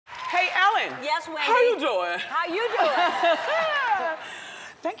Ellen. Yes, Wendy. How you doing? How you doing?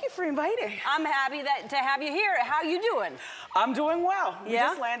 Thank you for inviting. I'm happy to have you here. How you doing? I'm doing well. We Yeah?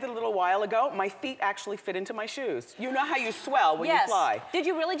 just landed a little while ago. My feet actually fit into my shoes. You know how you swell when you fly? Did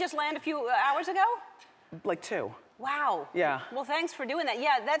you really just land a few hours ago? Like 2. Wow. Yeah. Well, thanks for doing that.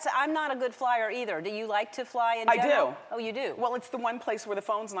 Yeah, I'm not a good flyer either. Do you like to fly in general? I do. Oh, you do? Well, it's the one place where the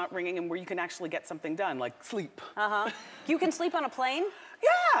phone's not ringing and where you can actually get something done, like sleep. Uh-huh. You can sleep on a plane?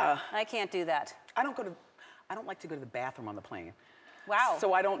 Yeah. I can't do that. I don't like to go to the bathroom on the plane. Wow.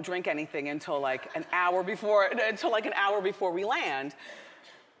 So I don't drink anything until like an hour before we land.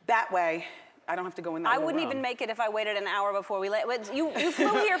 That way, I don't have to go in that I wouldn't even make it if I waited an hour before we land. You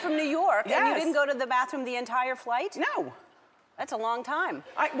flew here from New York and you didn't go to the bathroom the entire flight? No. That's a long time.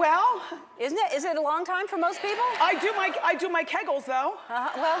 Well, isn't it? Is it a long time for most people? I do my Kegels though.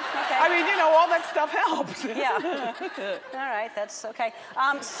 Well, okay. I mean, you know, all that stuff helps. Yeah. All right, that's okay.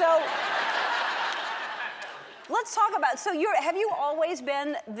 So let's talk about. So have you always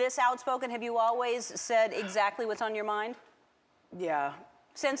been this outspoken? Have you always said exactly what's on your mind? Yeah.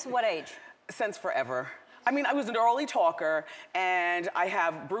 Since what age? Since forever. I mean, I was an early talker, and I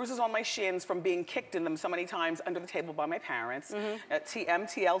have bruises on my shins from being kicked in them so many times under the table by my parents. TM,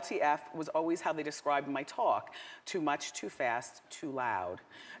 TLTF was always how they described my talk. Too much, too fast, too loud.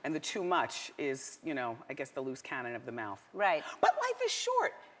 And the too much is, you know, I guess the loose cannon of the mouth. Right. But life is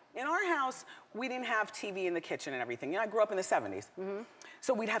short. In our house, we didn't have TV in the kitchen and everything. You know, I grew up in the 70s.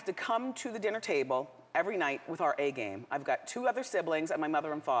 So we'd have to come to the dinner table every night with our A game. I've got 2 other siblings and my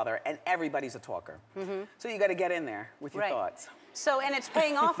mother and father, and everybody's a talker. So you got to get in there with your thoughts. So, and it's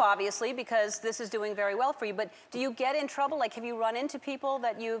paying off, obviously, because this is doing very well for you. But do you get in trouble? Like, have you run into people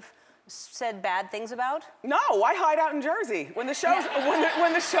that you've said bad things about? No, I hide out in Jersey. When the show's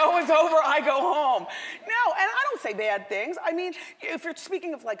when the show is over, I go home. No, and I don't say bad things. I mean, if you're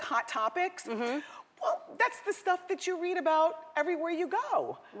speaking of like hot topics, well, that's the stuff that you read about everywhere you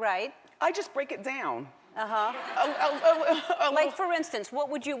go. Right. I just break it down. Like, for instance, what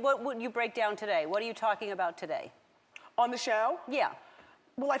would you break down today? What are you talking about today? On the show? Yeah.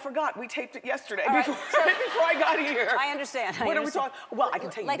 Well, I forgot. We taped it yesterday right, before I got here. I understand. What are we talking? Well, I can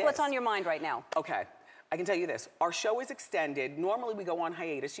tell you like, this. what's on your mind right now? Okay. I can tell you this. Our show is extended. Normally, we go on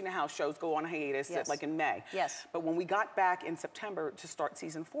hiatus. You know how shows go on hiatus, like in May. Yes. But when we got back in September to start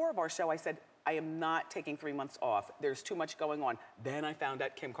season 4 of our show, I said, I am not taking 3 months off. There's too much going on. Then I found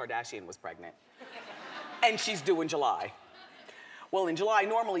out Kim Kardashian was pregnant. And she's due in July. Well, in July,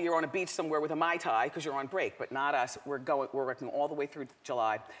 normally you're on a beach somewhere with a Mai Tai because you're on break, but not us. We're working all the way through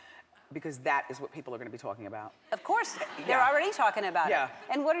July because that is what people are going to be talking about. Of course. They're already talking about it.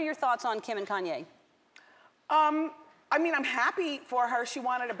 And what are your thoughts on Kim and Kanye? I mean, I'm happy for her. She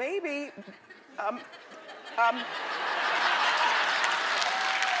wanted a baby.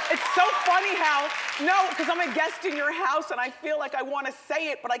 It's so funny how, no, because I'm a guest in your house and I feel like I want to say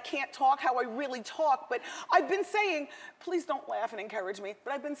it, but I can't talk how I really talk. But I've been saying, please don't laugh and encourage me,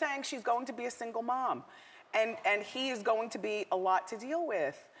 but I've been saying she's going to be a single mom. And he is going to be a lot to deal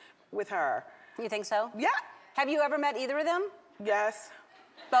with her. You think so? Yeah. Have you ever met either of them? Yes.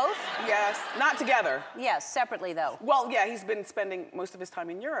 Both? Yes. Not together. Yes, separately though. Well, yeah, he's been spending most of his time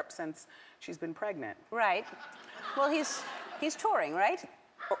in Europe since she's been pregnant. Right. Well, he's touring, right?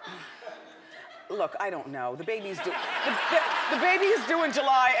 Look, I don't know. The baby's due. The baby is due in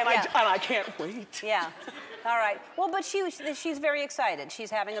July, and I can't wait. Yeah. All right. Well, but she's very excited. She's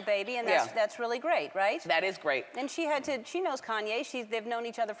having a baby, and that's really great, right? That is great. And she knows Kanye. They've known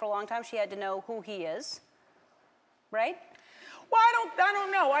each other for a long time. She had to know who he is, right? Well, I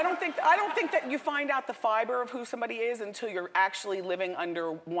don't know. I don't think that you find out the fiber of who somebody is until you're actually living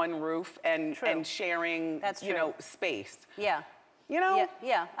under one roof and sharing, you know, space. Yeah. You know?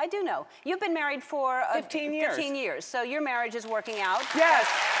 Yeah, I do know. You've been married for 15 years. 15 years. So your marriage is working out. Yes.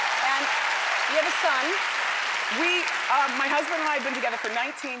 And you have a son. My husband and I have been together for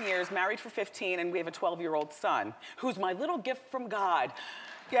 19 years, married for 15, and we have a 12-year-old son, who's my little gift from God.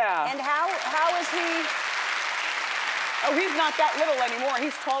 Yeah. And how is he? Oh, he's not that little anymore.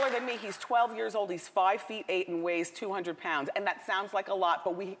 He's taller than me. He's 12 years old. He's 5'8" and weighs 200 pounds. And that sounds like a lot,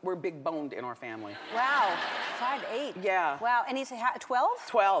 but we're big boned in our family. Wow, 5'8". Yeah. Wow, and he's 12?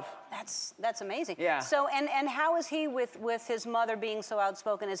 12. That's amazing. Yeah. So, and how is he with his mother being so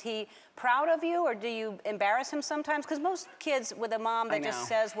outspoken? Is he proud of you, or do you embarrass him sometimes? Because most kids with a mom that just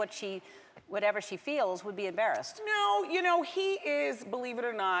says whatever she feels would be embarrassed. No, you know, he is, believe it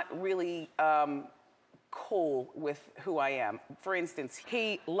or not, really cool with who I am. For instance,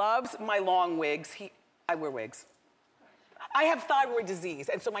 he loves my long wigs. I wear wigs. I have thyroid disease,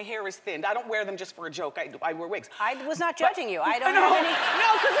 and so my hair is thinned. I don't wear them just for a joke. I wear wigs. I was not judging you. I don't know.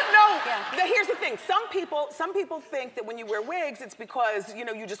 No, because thing. Some people think that when you wear wigs, it's because, you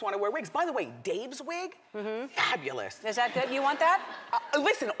know, you just want to wear wigs. By the way, Dave's wig, fabulous. Is that good? You want that?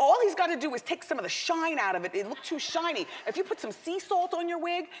 Listen, all he's got to do is take some of the shine out of it. It looked too shiny. If you put some sea salt on your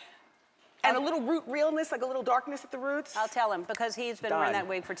wig, and a little root realness, like a little darkness at the roots. I'll tell him, because he's been wearing that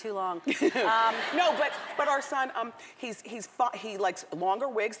wig for too long. No, but our son, he likes longer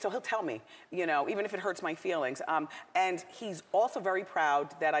wigs, so he'll tell me, you know, even if it hurts my feelings. And he's also very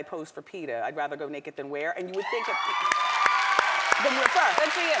proud that I pose for PETA. I'd rather go naked than wear, and you would think than wear fur.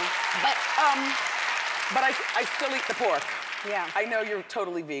 Good for you. But I still eat the pork. Yeah. I know you're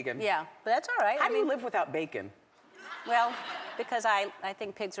totally vegan. Yeah, but that's all right. How do you live without bacon? Well, because I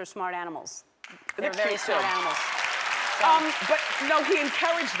think pigs are smart animals. They're very cute, smart too. animals. But no, he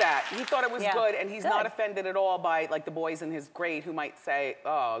encouraged that. He thought it was good, and he's Good. not offended at all by like the boys in his grade who might say,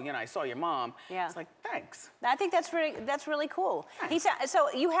 "Oh, you know, I saw your mom." Yeah. It's like, thanks. I think that's really cool. Thanks. So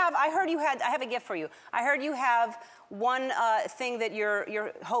I have a gift for you. I heard you have one thing that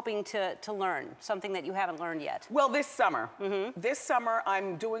you're hoping to learn, something that you haven't learned yet. Well, this summer,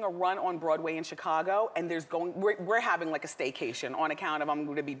 I'm doing a run on Broadway in Chicago, and we're having like a staycation on account of I'm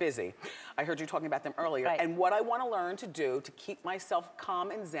going to be busy. I heard you talking about them earlier. Right. And what I want to learn to do to keep myself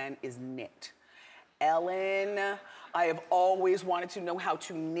calm and zen is knit. Ellen, I have always wanted to know how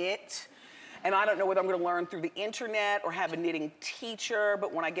to knit. And I don't know whether I'm going to learn through the internet or have a knitting teacher,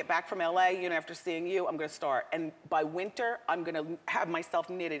 but when I get back from LA, you know, after seeing you, I'm going to start. And by winter, I'm going to have myself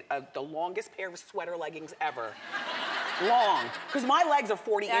knitted the longest pair of sweater leggings ever. Long. Because my legs are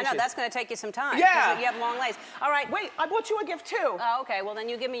 40 inches. I know, that's going to take you some time. Yeah. You have long legs. All right. Wait, I bought you a gift too. Oh, okay. Well, then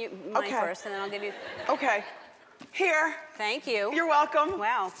you give me mine first, and then I'll give you... Okay. Here. Thank you. You're welcome.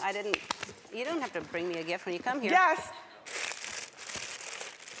 Wow, you don't have to bring me a gift when you come here. Yes.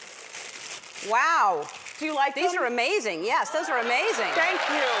 Wow. Do you like These them? are amazing. Yes, those are amazing. Thank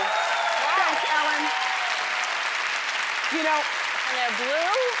you. Wow. Thanks, Ellen. You know... And they're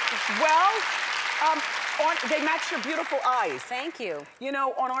blue? Well, they match your beautiful eyes. Thank you. You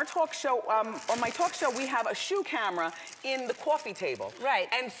know, on our talk show, on my talk show, we have a shoe camera in the coffee table. Right.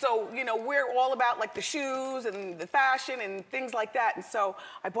 And so, you know, we're all about like the shoes and the fashion and things like that. And so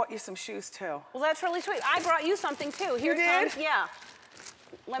I bought you some shoes too. Well, that's really sweet. I brought you something too. Here You it did? comes. Yeah.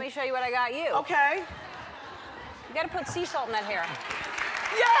 Let me show you what I got you. Okay. You gotta put sea salt in that hair.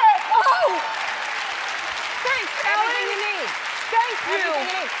 Yeah! Oh! Thanks, Ellen. Everything you need. Thank you. Everything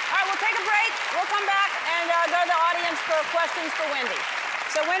you need. All right, we'll take a break. We'll come back and go to the audience for questions for Wendy.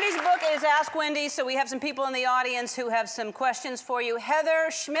 So Wendy's book is Ask Wendy, so we have some people in the audience who have some questions for you.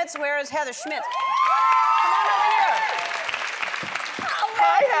 Heather Schmitz, where is Heather Schmitz? Come on over here.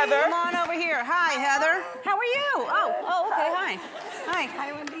 Hi, Heather. Come on over here. Hi, Heather. How are you? Oh, okay, hi. Hi.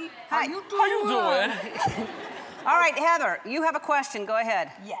 Hi, Wendy. Hi. How you doing? All right, Heather, you have a question. Go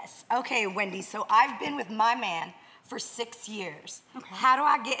ahead. Yes. Okay, Wendy. So I've been with my man for 6 years. Okay. How do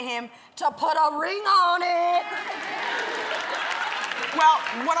I get him to put a ring on it? Well,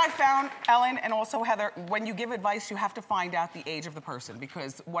 what I found, Ellen, and also Heather, when you give advice, you have to find out the age of the person,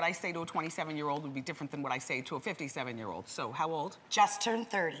 because what I say to a 27-year-old would be different than what I say to a 57-year-old. So how old? Just turned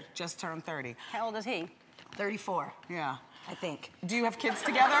 30. Just turned 30. How old is he? 34. Yeah. I think. Do you have kids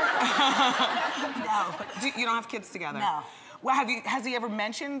together? No. You don't have kids together? No. Well, has he ever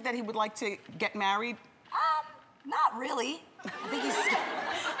mentioned that he would like to get married? Not really.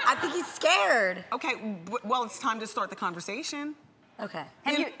 I think he's scared. Okay, well, it's time to start the conversation. Okay.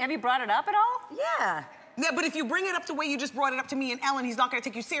 Have you brought it up at all? Yeah. Yeah, but if you bring it up the way you just brought it up to me and Ellen, he's not gonna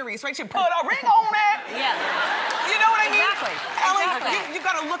take you serious, right? You put a ring on it. Yeah. You know what I mean? Exactly. Ellen, Exactly. you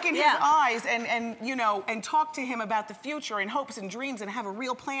gotta look in his eyes and you know, and talk to him about the future and hopes and dreams and have a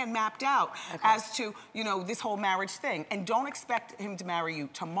real plan mapped out as to, you know, this whole marriage thing. And don't expect him to marry you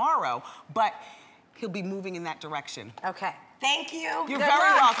tomorrow, but he'll be moving in that direction. Okay. Thank you. You're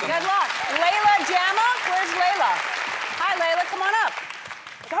very welcome. Good luck. Layla Jama, where's Layla? Hi, Layla, come on up.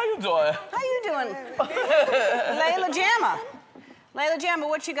 How you doing? How you doing? Layla Jama. Layla Jama,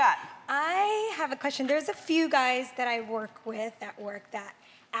 what you got? I have a question. There's a few guys that I work with at work that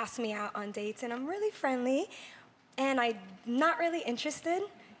ask me out on dates, and I'm really friendly, and I'm not really interested.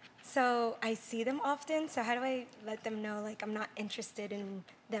 So I see them often, so how do I let them know, like, I'm not interested in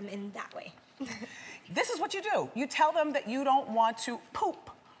them in that way? This is what you do. You tell them that you don't want to poop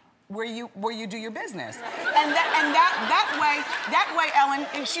where you do your business. And that way,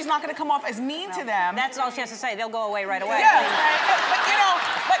 Ellen, she's not gonna come off as mean to them. That's all she has to say. They'll go away right away. Yeah, but you know,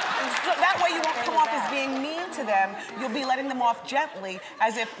 so that way you won't come off as being mean to them. You'll be letting them off gently,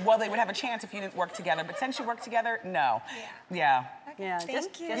 as if, well, they would have a chance if you didn't work together. But since you work together, no. Yeah. Yeah, Thank you.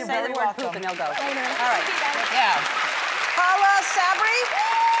 Just You're say very the word welcome. poop and they'll go. I know. All right. Yeah. Paula Sabri?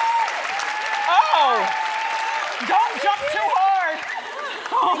 Oh! Don't jump too hard.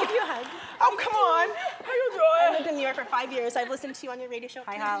 I'll give you a hug. Oh, come on. How you doing? I lived in New York for 5 years. I've listened to you on your radio show.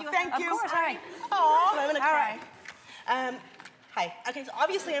 Hi, Can I give you a Thank hug? you. Of course, hi. Aw. I'm gonna cry. Hi. Okay, so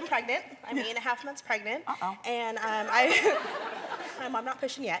obviously I'm pregnant. I'm 8.5 months pregnant. And I'm not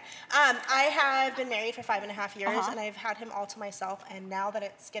pushing yet. I have been married for 5.5 years, and I've had him all to myself. And now that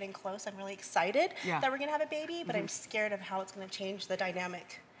it's getting close, I'm really excited that we're gonna have a baby, but I'm scared of how it's gonna change the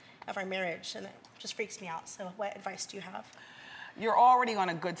dynamic of our marriage, and it just freaks me out. So what advice do you have? You're already on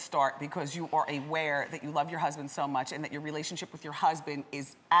a good start because you are aware that you love your husband so much and that your relationship with your husband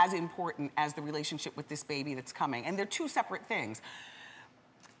is as important as the relationship with this baby that's coming. And they're two separate things.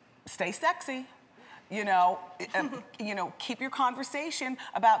 Stay sexy. You know, keep your conversation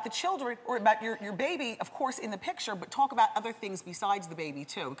about the children or about your baby, of course, in the picture, but talk about other things besides the baby,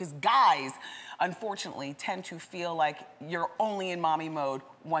 too. Because guys, unfortunately, tend to feel like you're only in mommy mode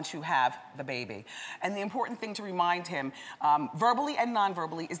once you have the baby. And the important thing to remind him, verbally and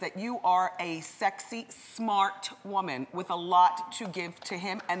non-verbally, is that you are a sexy, smart woman with a lot to give to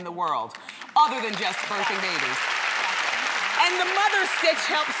him and the world, other than just birthing babies. And the mother stitch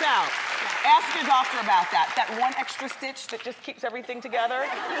helps out. Ask your doctor about that. That one extra stitch that just keeps everything together.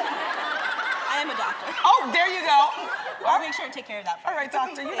 I am a doctor. Oh, there you go. I'll make sure to take care of that for All right,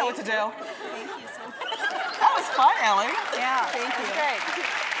 doctor, you know what to do. Thank you so much. That was fun, Ellie. Yeah. Thank you. Great.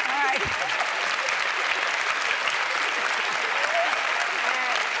 All right.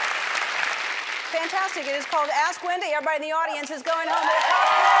 Fantastic. It is called Ask Wendy. Everybody in the audience is going home with a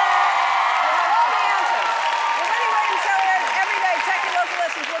copy. All the answers. The Wendy Williams Show airs every day. Check your local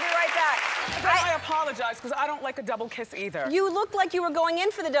listings. We'll be right back. I apologize, because I don't like a double kiss either. You looked like you were going in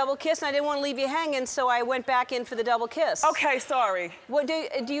for the double kiss, and I didn't want to leave you hanging, so I went back in for the double kiss. Okay, sorry. What,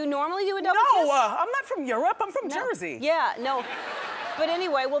 do you normally do a double kiss? No, I'm not from Europe. I'm from Jersey. Yeah, no. But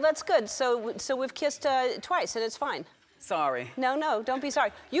anyway, well, that's good. So we've kissed twice, and it's fine. Sorry. No, don't be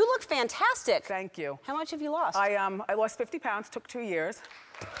sorry. You look fantastic. Thank you. How much have you lost? I lost 50 pounds, took 2 years.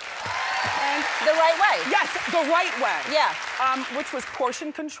 And the right way. Yes, the right way. Yeah. Which was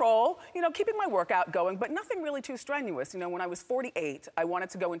portion control, you know, keeping my workout going, but nothing really too strenuous. You know, when I was 48, I wanted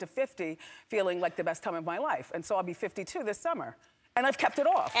to go into 50 feeling like the best time of my life. And so I'll be 52 this summer. And I've kept it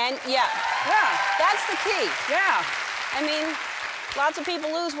off. And yeah. That's the key. Yeah. I mean, lots of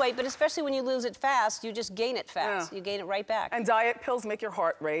people lose weight, but especially when you lose it fast, you just gain it fast. Yeah. You gain it right back. And diet pills make your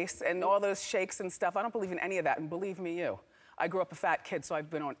heart race and all those shakes and stuff. I don't believe in any of that, and believe me, I grew up a fat kid, so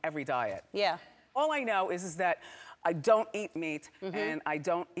I've been on every diet. Yeah. All I know is that I don't eat meat and I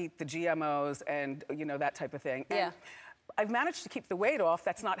don't eat the GMOs and, you know, that type of thing. Yeah. And I've managed to keep the weight off.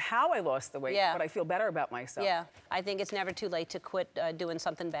 That's not how I lost the weight, but I feel better about myself. Yeah, I think it's never too late to quit doing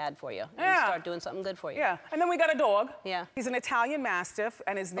something bad for you and start doing something good for you. Yeah, and then we got a dog. Yeah. He's an Italian Mastiff,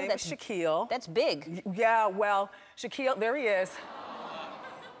 and his name is Shaquille. That's big. Yeah, well, Shaquille, there he is.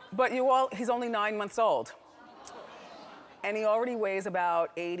 But he's only 9 months old. And he already weighs about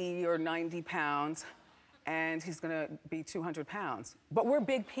 80 or 90 pounds, and he's gonna be 200 pounds. But we're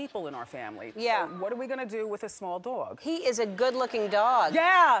big people in our family. Yeah. So what are we gonna do with a small dog? He is a good-looking dog.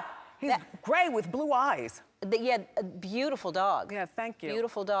 Yeah, he's gray with blue eyes. Yeah, a beautiful dog. Yeah, thank you.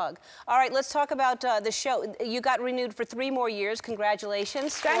 Beautiful dog. All right, let's talk about the show. You got renewed for 3 more years.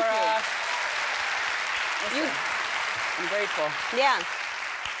 Congratulations. Thank you. I'm grateful. Yeah.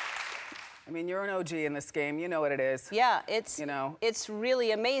 I mean, you're an OG in this game. You know what it is. Yeah, it's, you know, it's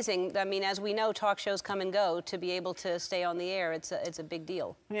really amazing. I mean, as we know, talk shows come and go. To be able to stay on the air, it's a big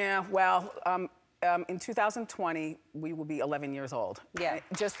deal. Yeah, well, in 2020, we will be 11 years old. Yeah.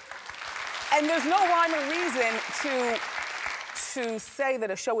 And there's no rhyme or reason to say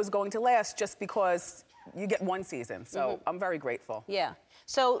that a show is going to last just because you get 1 season. So I'm very grateful. Yeah.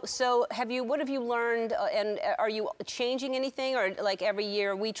 So what have you learned, and are you changing anything, or like every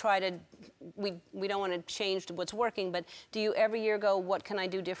year we try to, we don't want to change what's working, but do you every year go, what can I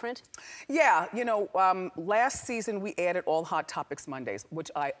do different? Yeah, you know, last season we added all Hot Topics Mondays,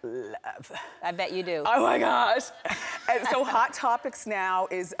 which I love. I bet you do. Oh my gosh. And so Hot Topics now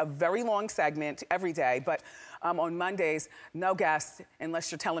is a very long segment every day, but on Mondays, no guests,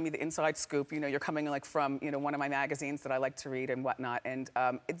 unless you're telling me the inside scoop. You know, you're coming like from, you know, one of my magazines that I like to read and whatnot. And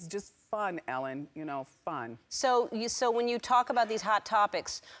it's just fun, Ellen, you know, fun. So when you talk about these hot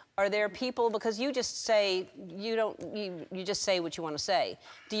topics, are there people, because you just say, you just say what you want to say.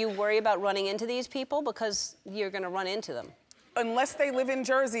 Do you worry about running into these people? Because you're going to run into them. Unless they live in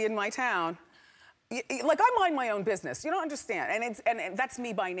Jersey, in my town. Like, I mind my own business, you don't understand. And that's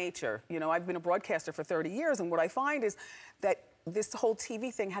me by nature. You know, I've been a broadcaster for 30 years, and what I find is that this whole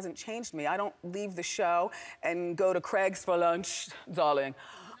TV thing hasn't changed me. I don't leave the show and go to Craig's for lunch, darling.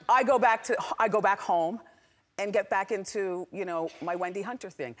 I go back home, and get back into, you know, my Wendy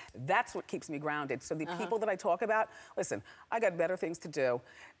Hunter thing. That's what keeps me grounded. So the people that I talk about, listen, I got better things to do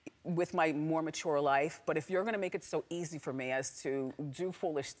with my more mature life, but if you're gonna make it so easy for me as to do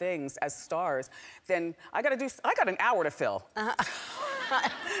foolish things as stars, then I got an hour to fill.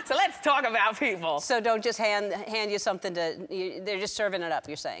 So let's talk about people. So don't just hand you something they're just serving it up,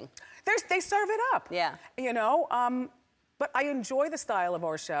 you're saying? They serve it up. Yeah. You know, but I enjoy the style of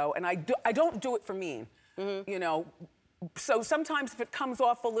our show, and I don't do it for me. You know, so sometimes if it comes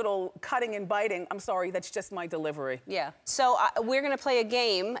off a little cutting and biting, I'm sorry, that's just my delivery. Yeah. So we're going to play a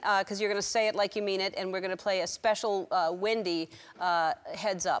game, because you're going to say it like you mean it, and we're going to play a special Wendy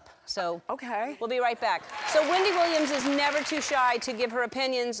heads up. So okay. We'll be right back. So Wendy Williams is never too shy to give her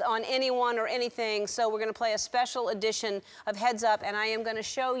opinions on anyone or anything, so we're going to play a special edition of Heads Up, and I am going to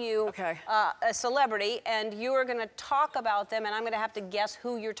show you a celebrity, and you are going to talk about them, and I'm going to have to guess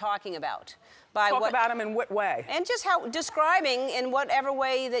who you're talking about. Talk about them in what way? And just describing in whatever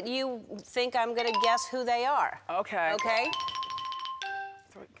way that you think I'm going to guess who they are. Okay. Okay?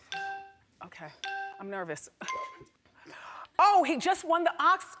 Okay. I'm nervous. Oh, he just won the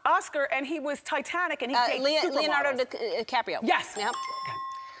Oscar, and he was Titanic, and he dates supermodels. Leonardo DiCaprio. Yes. Yep. Okay.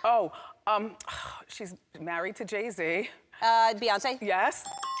 Oh, she's married to Jay-Z. Beyonce. Yes.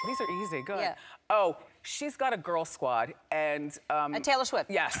 These are easy. Good. Yeah. Oh, she's got a girl squad, and Taylor Swift.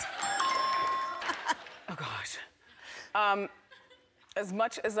 Yes. Oh gosh. As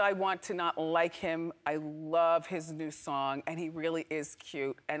much as I want to not like him, I love his new song, and he really is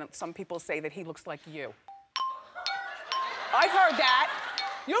cute. And some people say that he looks like you. I've heard that.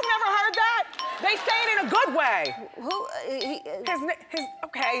 You've never heard that? They say it in a good way. Who?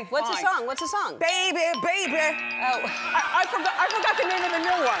 Okay, What's fine. the song? What's the song? Baby, baby. Oh. I forgot the name of the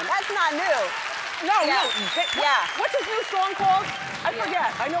new one. That's not new. No. Yeah. What's his new song called? I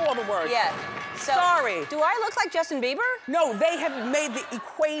forget. I know all the words. Yeah. So, sorry. Do I look like Justin Bieber? No, they have made the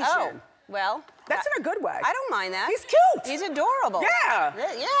equation. Oh, well. That's in a good way. I don't mind that. He's cute. He's adorable. Yeah.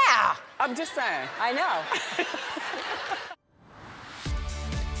 Yeah. I'm just saying. I know.